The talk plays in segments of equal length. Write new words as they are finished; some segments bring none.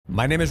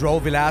My name is Raul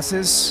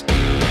Villacis,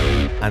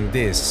 and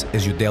this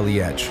is your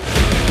Daily Edge.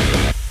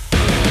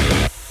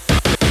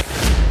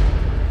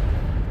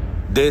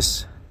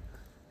 This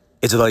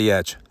is the Daily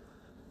Edge.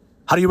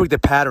 How do you break the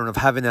pattern of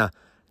having a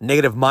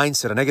negative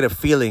mindset, a negative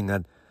feeling,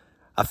 and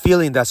a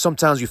feeling that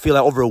sometimes you feel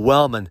like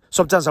overwhelmed, and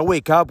sometimes I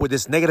wake up with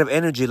this negative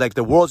energy, like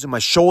the world's in my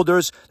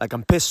shoulders, like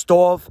I'm pissed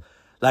off,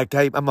 like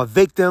I'm a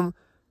victim.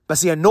 But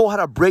see, I know how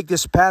to break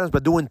these patterns by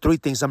doing three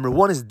things. Number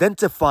one is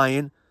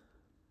identifying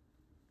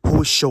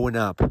who is showing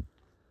up.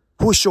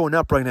 Who is showing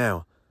up right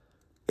now?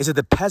 Is it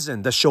the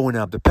peasant that's showing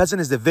up? The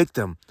peasant is the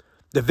victim.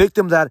 The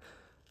victim that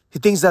he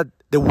thinks that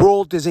the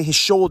world is in his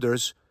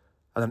shoulders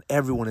and then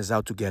everyone is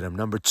out to get him.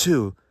 Number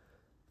two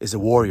is the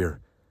warrior.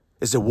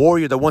 Is the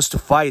warrior that wants to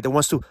fight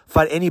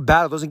any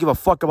battle, doesn't give a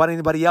fuck about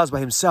anybody else but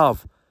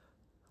himself.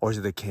 Or is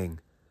it the king?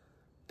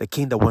 The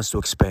king that wants to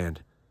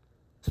expand.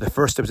 So the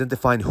first step is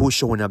identifying who's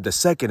showing up. The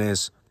second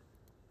is,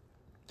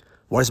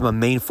 what is my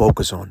main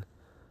focus on?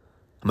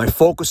 Am I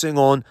focusing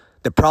on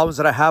the problems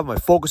that I have? Am I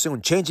focusing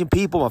on changing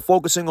people? Am I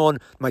focusing on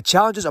my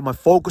challenges? Am I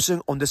focusing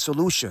on the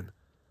solution?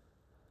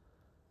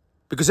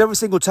 Because every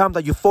single time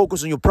that you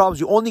focus on your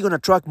problems, you're only going to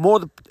attract more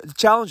of the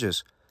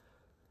challenges.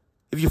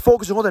 If you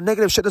focus on all the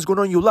negative shit that's going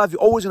on in your life, you're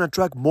always going to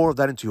attract more of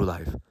that into your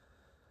life.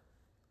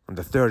 And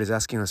the third is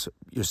asking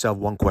yourself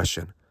one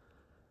question.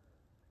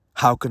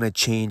 How can I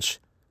change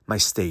my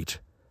state?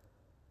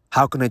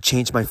 How can I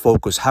change my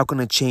focus? How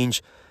can I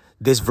change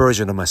this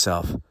version of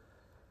myself?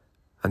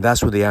 And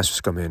that's where the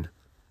answers come in.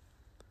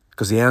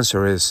 Because the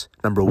answer is,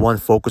 number one,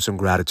 focus on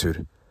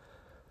gratitude.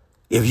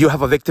 If you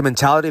have a victim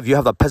mentality, if you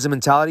have a peasant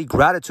mentality,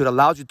 gratitude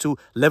allows you to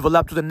level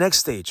up to the next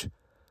stage.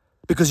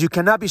 Because you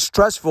cannot be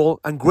stressful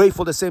and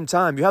grateful at the same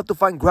time. You have to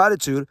find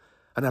gratitude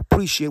and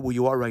appreciate where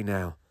you are right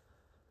now.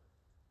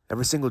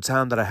 Every single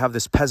time that I have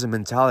this peasant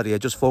mentality, I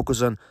just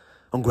focus on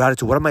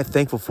gratitude. What am I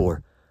thankful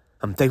for?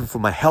 I'm thankful for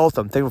my health.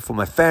 I'm thankful for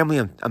my family.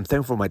 I'm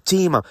thankful for my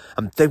team.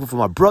 I'm thankful for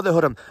my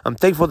brotherhood. I'm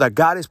thankful that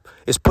God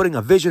is putting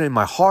a vision in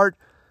my heart.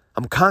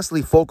 I'm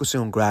constantly focusing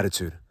on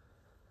gratitude.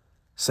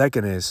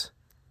 Second is,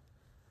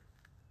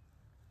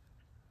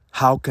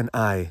 how can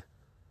I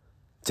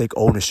take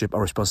ownership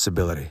and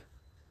responsibility?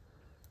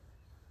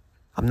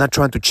 I'm not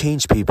trying to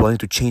change people. I need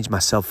to change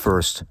myself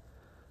first.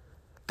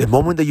 The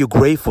moment that you're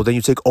grateful, then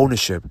you take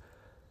ownership.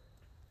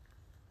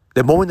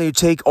 The moment that you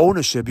take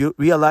ownership, you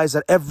realize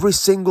that every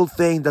single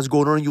thing that's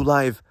going on in your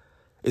life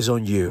is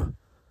on you.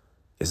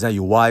 It's not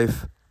your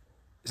wife.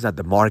 It's not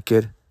the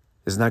market.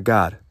 It's not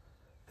God.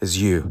 It's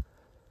you.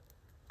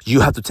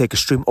 You have to take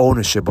extreme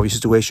ownership of your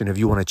situation if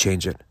you want to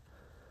change it.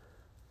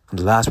 And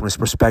the last one is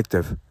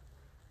perspective.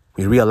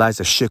 When you realize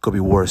that shit could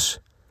be worse.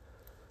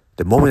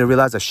 The moment you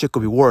realize that shit could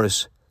be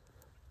worse,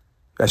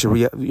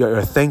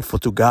 you're thankful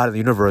to God and the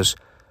universe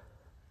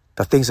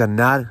that things are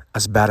not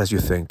as bad as you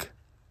think.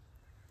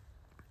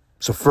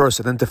 So first,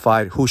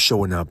 identify who's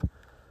showing up.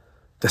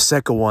 The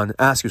second one,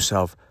 ask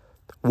yourself,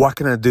 what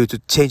can I do to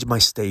change my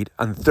state?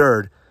 And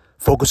third,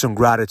 focus on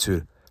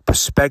gratitude,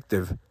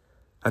 perspective,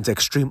 and take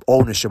extreme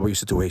ownership of your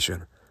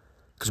situation.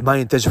 Because my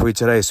intention for you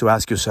today is to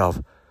ask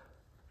yourself,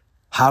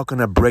 how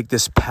can I break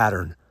this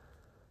pattern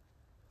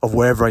of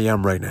wherever I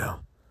am right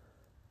now?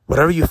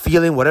 Whatever you're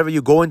feeling, whatever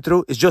you're going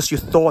through, it's just your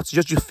thoughts,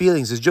 just your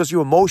feelings, it's just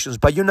your emotions.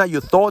 But you're not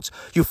your thoughts,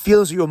 your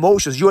feelings, your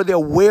emotions. You're the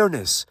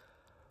awareness.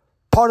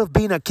 Part of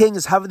being a king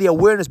is having the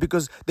awareness,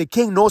 because the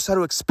king knows how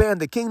to expand.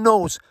 The king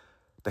knows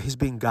that he's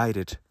being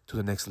guided to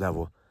the next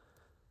level.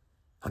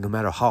 And no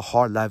matter how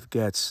hard life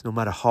gets, no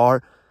matter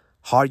how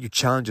hard your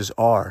challenges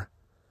are,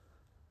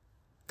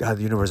 God and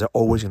the universe are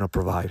always going to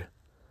provide.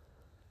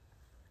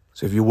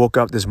 So if you woke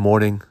up this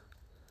morning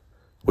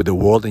with the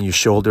world on your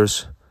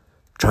shoulders,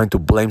 trying to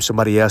blame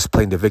somebody else,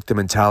 playing the victim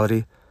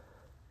mentality,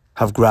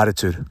 have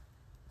gratitude,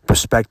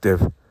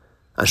 perspective, and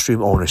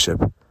extreme ownership,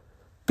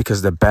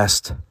 because the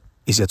best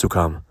is yet to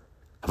come.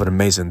 Have an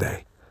amazing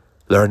day.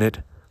 Learn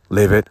it,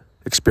 live it,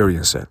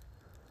 experience it.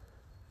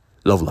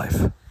 Love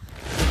life.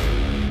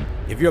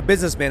 If you're a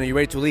businessman and you're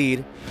ready to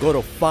lead, go to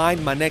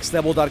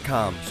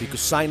findmynextlevel.com so you can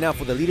sign up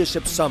for the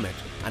Leadership Summit,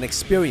 an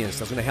experience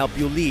that's going to help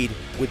you lead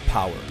with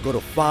power. Go to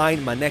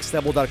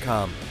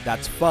findmynextlevel.com.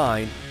 That's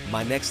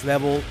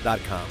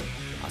findmynextlevel.com.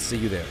 I'll see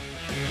you there.